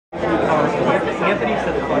Anthony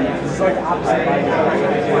said the funny. It's like opposite.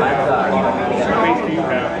 What base do you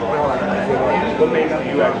have? What base do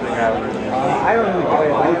you actually have? I don't really play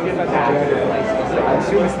it. I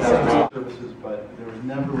assume it's the same. Services, but there was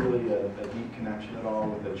never really a deep connection at all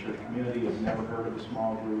with the church community. I've never heard of a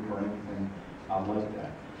small group or anything like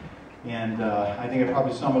that. And I think I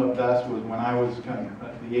probably summed it up best was when I was kind of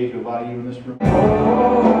at the age of a lot of you in this room.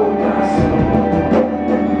 Oh, my soul,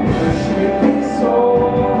 worship His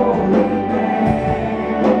holy name.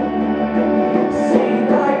 Sing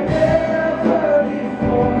like never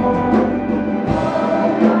before. Oh,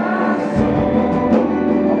 my soul,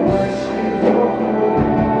 worship Your holy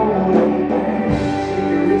name. Sing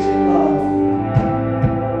it rich in love.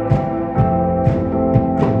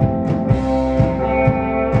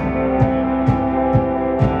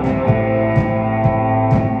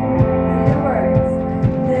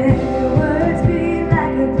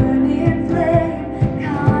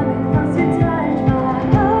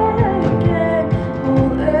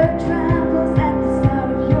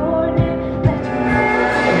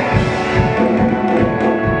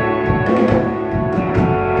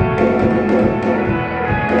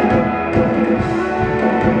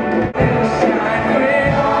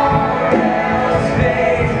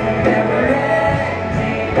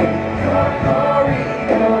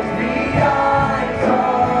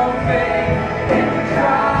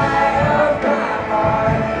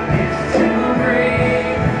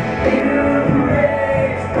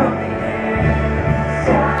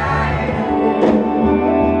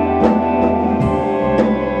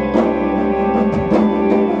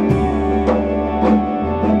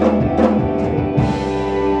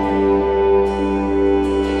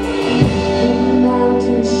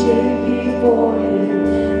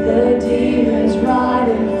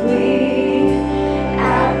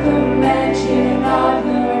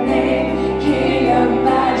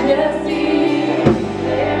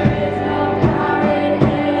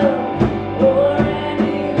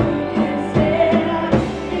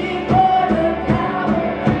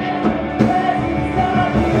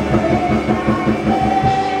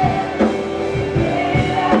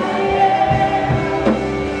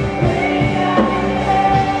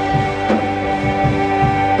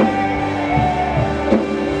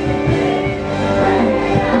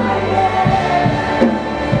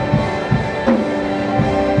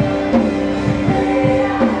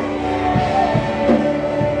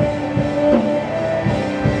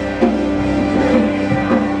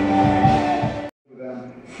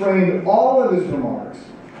 Framed all of his remarks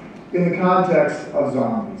in the context of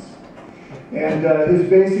zombies. And his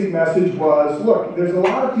basic message was, look, there's a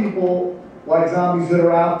lot of people like zombies that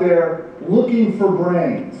are out there looking for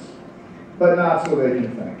brains, but not so they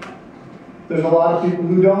can think. There's a lot of people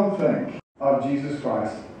who don't think of Jesus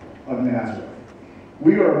Christ of Nazareth.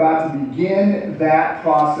 We are about to begin that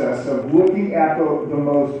process of looking at the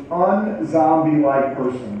most un-zombie-like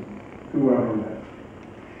person who ever lived.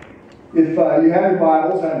 If you have your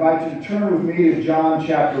Bibles, I invite you to turn with me to John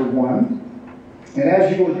chapter 1. And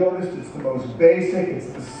as you will notice, it's the most basic, it's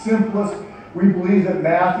the simplest. We believe that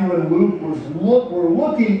Matthew and Luke were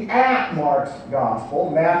looking at Mark's gospel.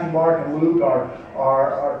 Matthew, Mark, and Luke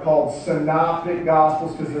are called synoptic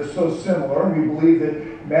gospels because they're so similar. And we believe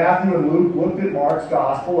that Matthew and Luke looked at Mark's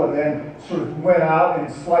gospel and then sort of went out in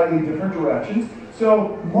slightly different directions.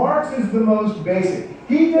 So Mark's is the most basic.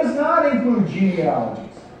 He does not include genealogies.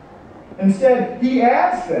 Instead, he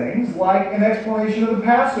adds things like an explanation of the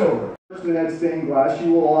Passover. First, in that stained glass,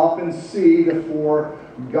 you will often see the four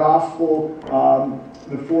gospel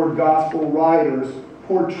writers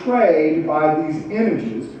portrayed by these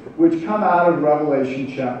images, which come out of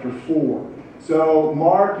Revelation chapter 4. So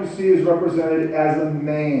Mark, you see, is represented as a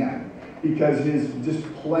man because his just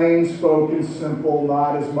plain spoken, simple,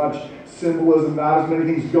 not as much symbolism, not as many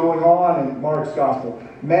things going on in Mark's gospel.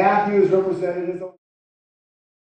 Matthew is represented as a